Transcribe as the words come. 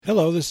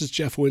Hello, this is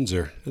Jeff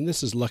Windsor, and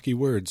this is Lucky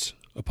Words,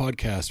 a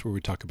podcast where we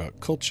talk about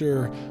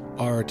culture,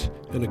 art,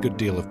 and a good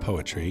deal of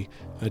poetry,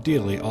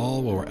 ideally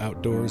all while we're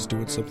outdoors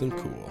doing something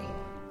cool.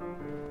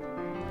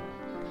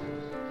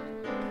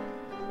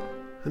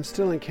 I'm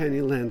still in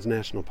Canyonlands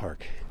National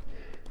Park,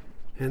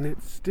 and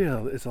it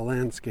still is a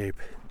landscape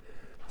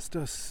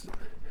still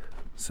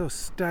so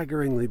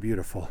staggeringly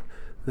beautiful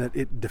that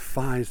it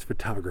defies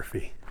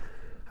photography.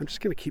 I'm just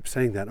going to keep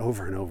saying that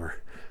over and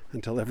over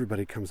until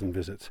everybody comes and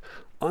visits.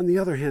 On the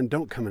other hand,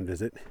 don't come and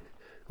visit.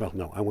 Well,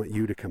 no, I want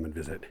you to come and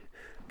visit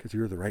because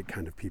you're the right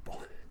kind of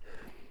people.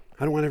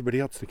 I don't want everybody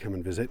else to come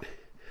and visit.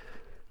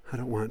 I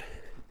don't want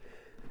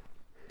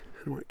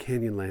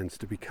Canyonlands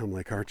to become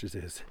like Arches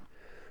is.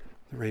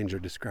 The ranger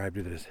described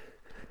it as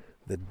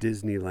the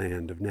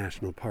Disneyland of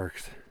national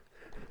parks.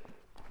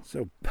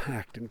 So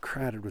packed and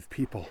crowded with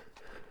people,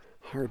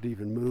 hard to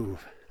even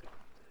move.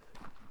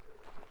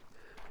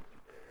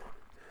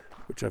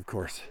 Which, of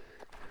course,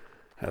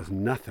 has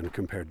nothing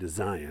compared to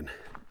Zion.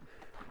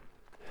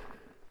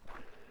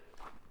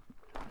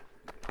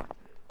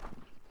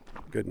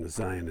 Goodness,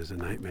 Zion is a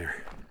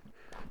nightmare.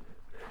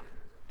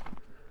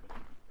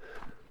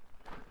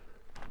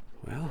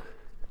 Well,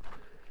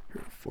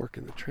 you're at a fork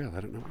in the trail. I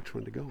don't know which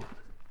one to go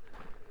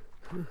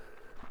on.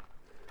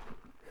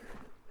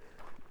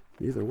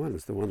 Neither one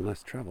is the one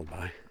less traveled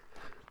by.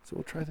 So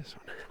we'll try this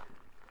one.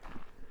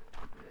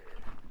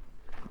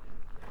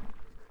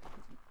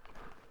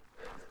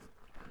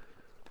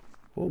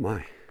 Oh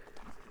my.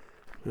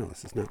 Well,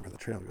 this is not where the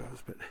trail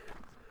goes, but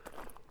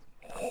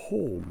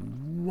oh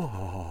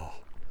my.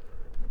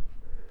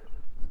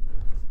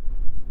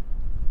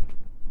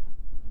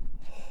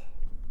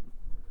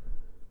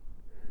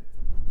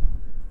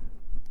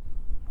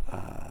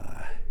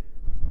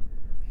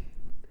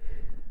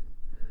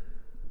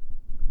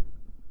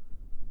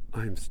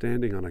 I'm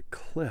standing on a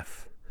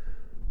cliff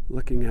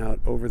looking out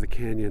over the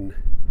canyon.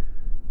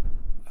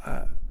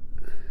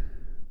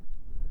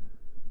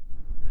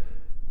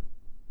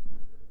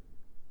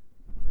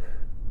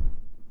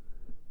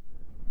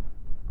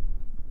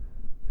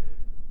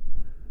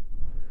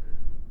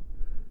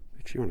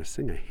 Makes you want to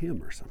sing a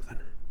hymn or something.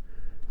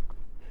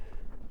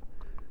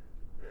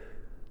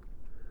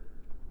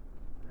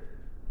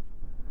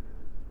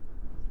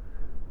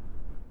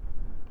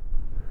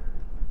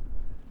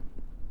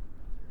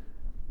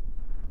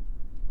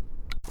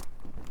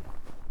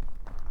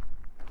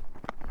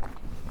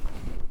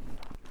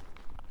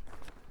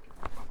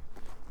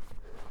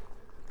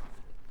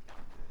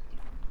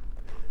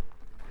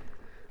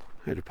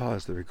 I had to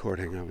pause the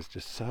recording. I was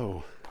just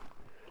so...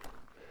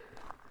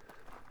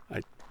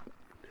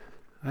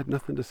 I had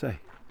nothing to say.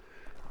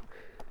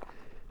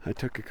 I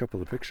took a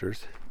couple of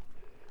pictures,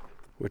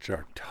 which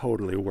are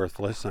totally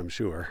worthless, I'm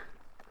sure.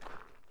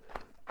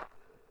 I'm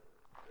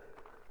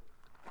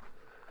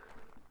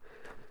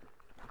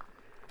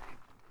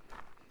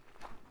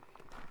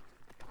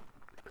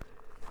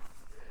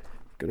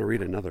going to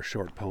read another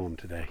short poem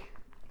today.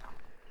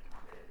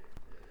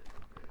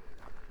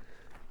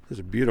 There's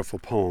a beautiful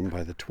poem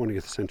by the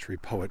 20th century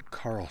poet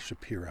Karl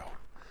Shaprio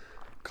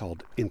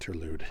called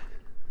Interlude.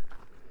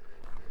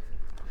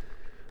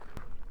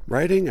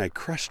 Writing, I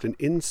crushed an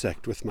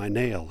insect with my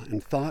nail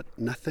and thought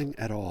nothing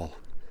at all.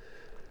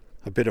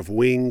 A bit of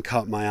wing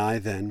caught my eye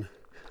then,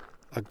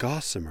 a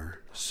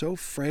gossamer so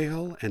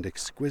frail and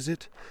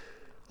exquisite,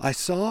 I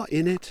saw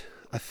in it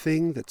a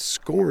thing that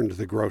scorned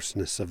the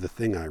grossness of the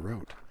thing I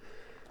wrote.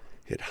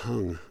 It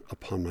hung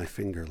upon my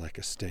finger like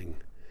a sting.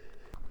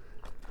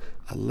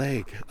 A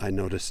leg I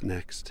noticed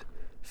next,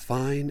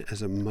 fine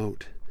as a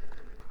mote,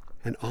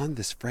 and on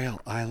this frail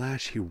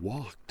eyelash he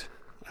walked,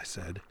 I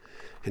said,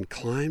 and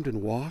climbed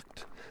and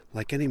walked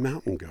like any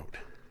mountain goat.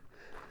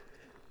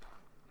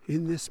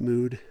 In this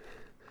mood,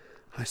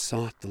 I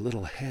sought the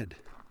little head,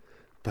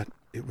 but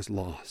it was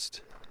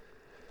lost.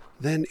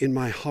 Then in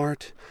my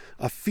heart,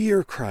 a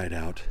fear cried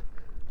out,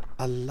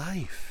 a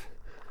life,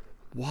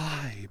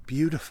 why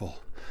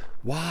beautiful,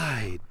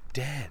 why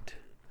dead?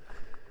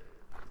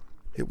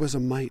 It was a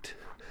might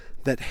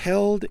that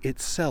held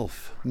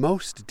itself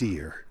most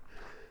dear,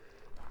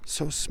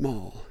 so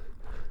small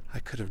I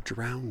could have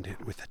drowned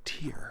it with a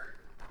tear.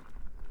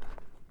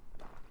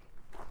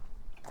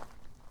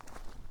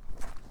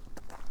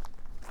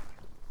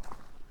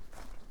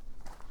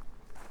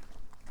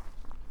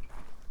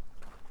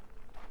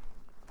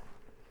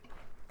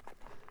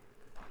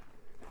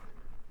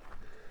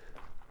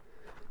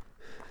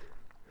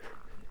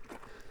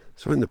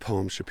 So in the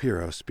poem,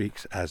 Shapiro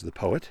speaks as the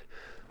poet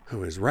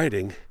who is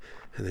writing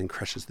and then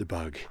crushes the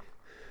bug.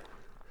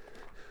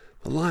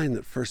 The line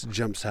that first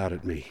jumps out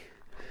at me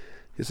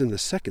is in the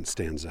second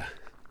stanza.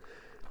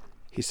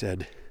 He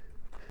said,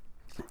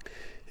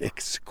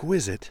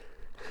 exquisite,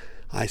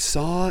 I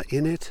saw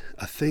in it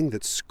a thing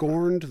that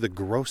scorned the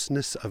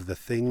grossness of the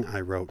thing I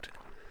wrote.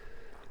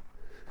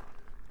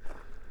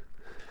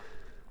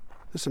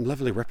 There's some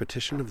lovely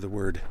repetition of the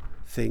word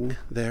thing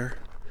there.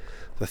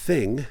 The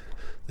thing,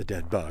 the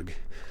dead bug,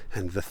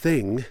 and the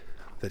thing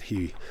that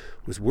he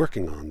was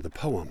working on, the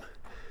poem.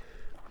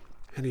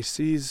 And he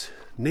sees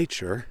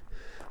nature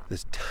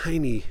this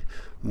tiny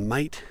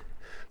mite,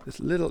 this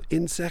little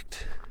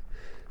insect,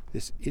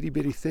 this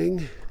itty-bitty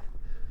thing,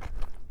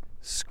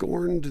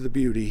 scorned the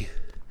beauty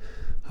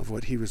of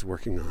what he was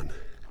working on.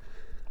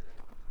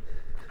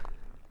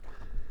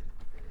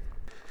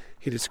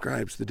 He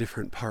describes the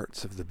different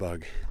parts of the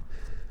bug.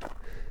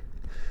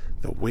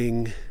 The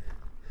wing,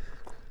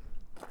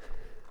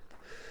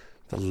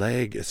 the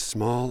leg as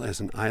small as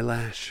an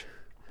eyelash,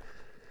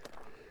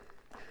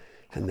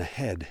 and the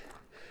head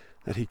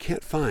that he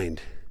can't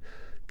find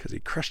because he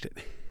crushed it.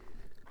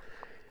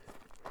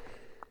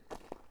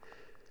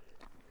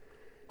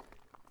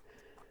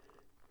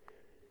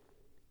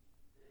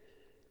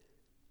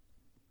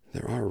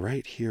 There are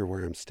right here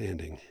where I'm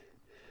standing,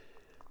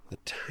 the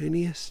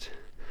tiniest,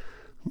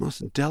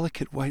 most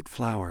delicate white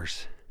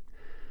flowers,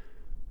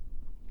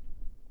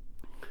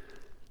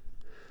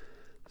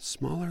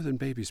 smaller than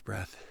baby's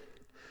breath,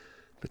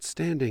 but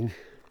standing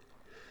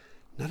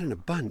not in a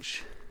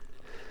bunch,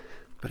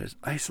 but as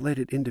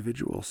isolated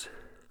individuals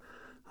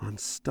on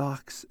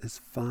stalks as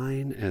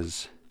fine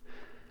as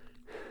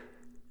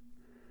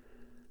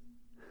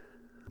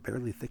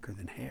barely thicker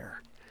than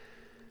hair.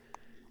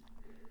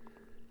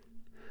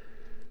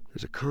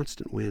 There's a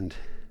constant wind,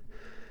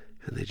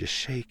 and they just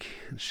shake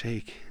and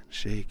shake and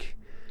shake.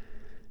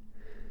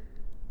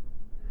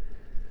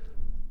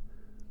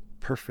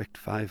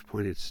 Perfect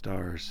 5-pointed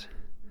stars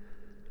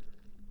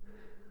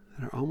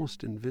that are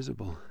almost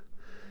invisible.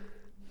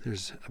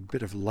 There's a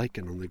bit of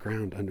lichen on the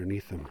ground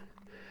underneath them.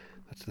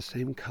 That's the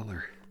same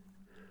color.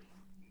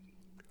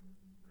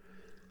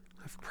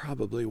 I've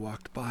probably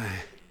walked by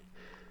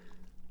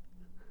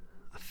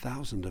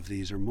 1,000 of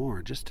these or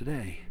more just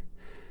today,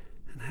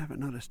 and haven't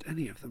noticed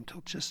any of them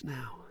till just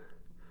now.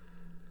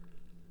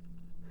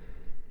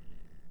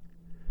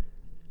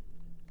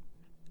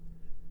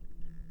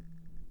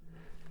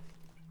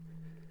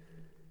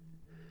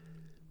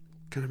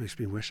 Kind of makes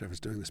me wish I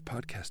was doing this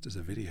podcast as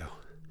a video,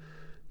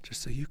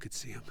 just so you could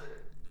see them.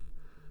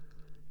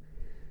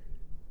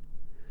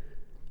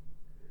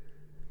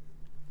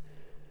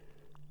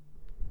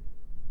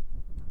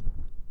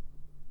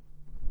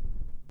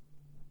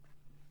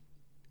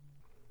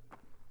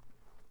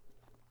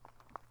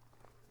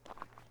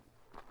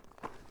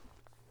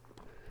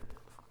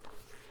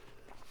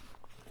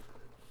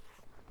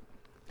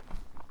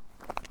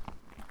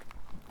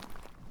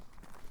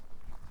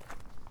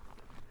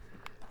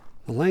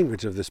 The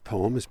language of this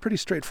poem is pretty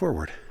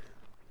straightforward.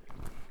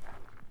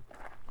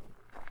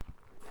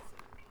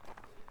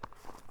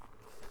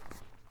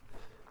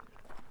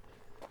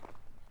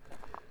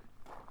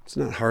 It's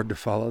not hard to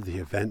follow the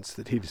events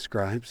that he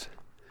describes,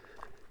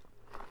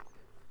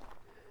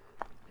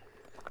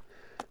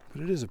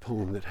 but it is a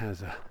poem that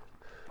has a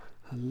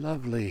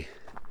lovely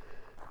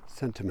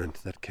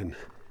sentiment that can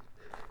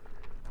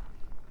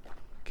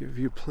give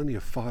you plenty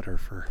of fodder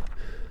for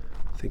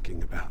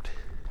thinking about.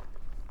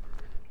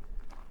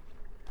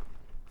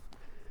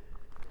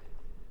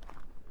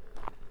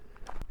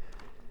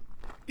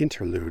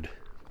 Interlude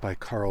by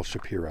Karl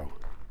Shaprio.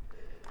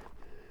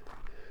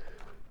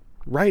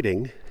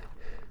 Writing,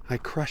 I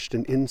crushed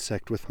an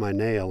insect with my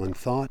nail and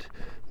thought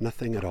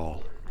nothing at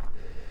all.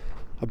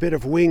 A bit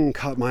of wing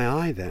caught my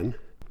eye then.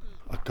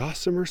 A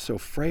gossamer so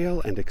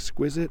frail and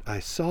exquisite, I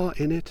saw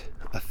in it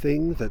a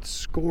thing that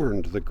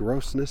scorned the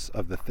grossness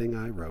of the thing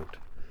I wrote.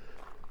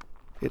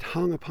 It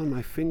hung upon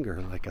my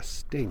finger like a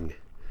sting.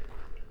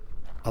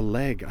 A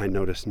leg I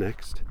noticed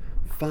next,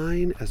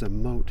 fine as a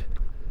mote.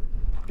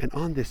 And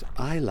on this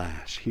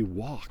eyelash he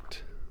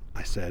walked,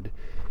 I said,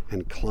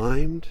 and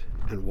climbed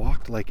and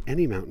walked like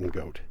any mountain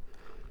goat.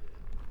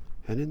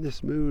 And in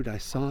this mood I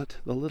sought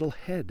the little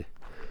head,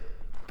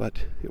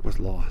 but it was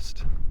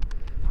lost.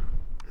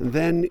 And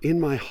then in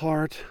my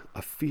heart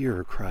a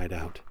fear cried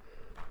out,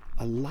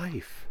 a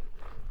life,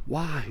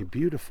 why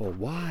beautiful,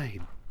 why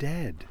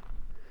dead?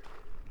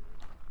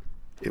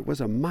 It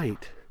was a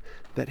mite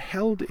that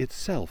held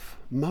itself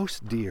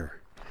most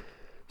dear,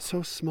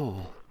 so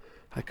small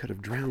I could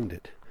have drowned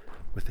it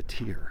with a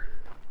tear.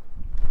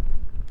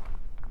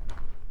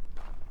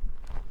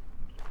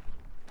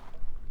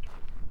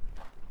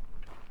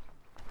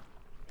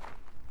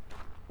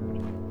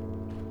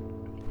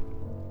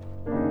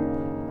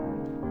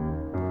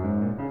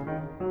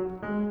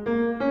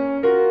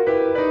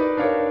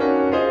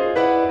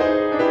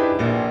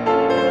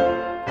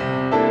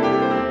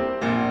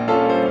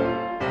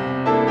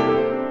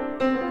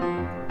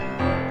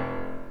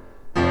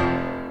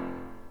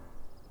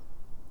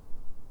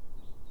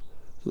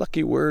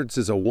 Lucky Words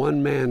is a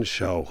one-man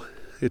show.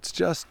 It's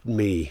just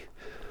me.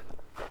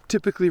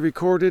 Typically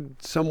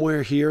recorded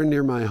somewhere here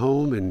near my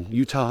home in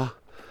Utah.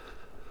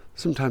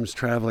 Sometimes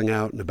traveling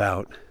out and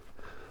about.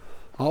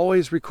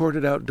 Always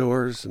recorded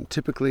outdoors and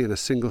typically in a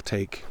single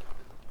take.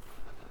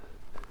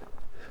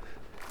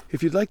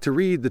 If you'd like to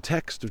read the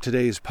text of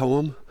today's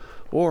poem,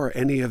 or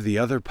any of the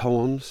other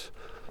poems,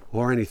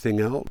 or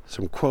anything else,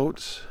 some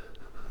quotes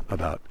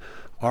about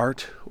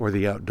art or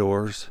the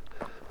outdoors,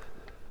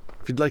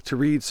 if you'd like to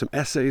read some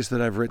essays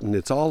that I've written,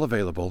 it's all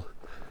available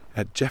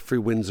at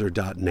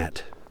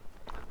jeffreywindsor.net.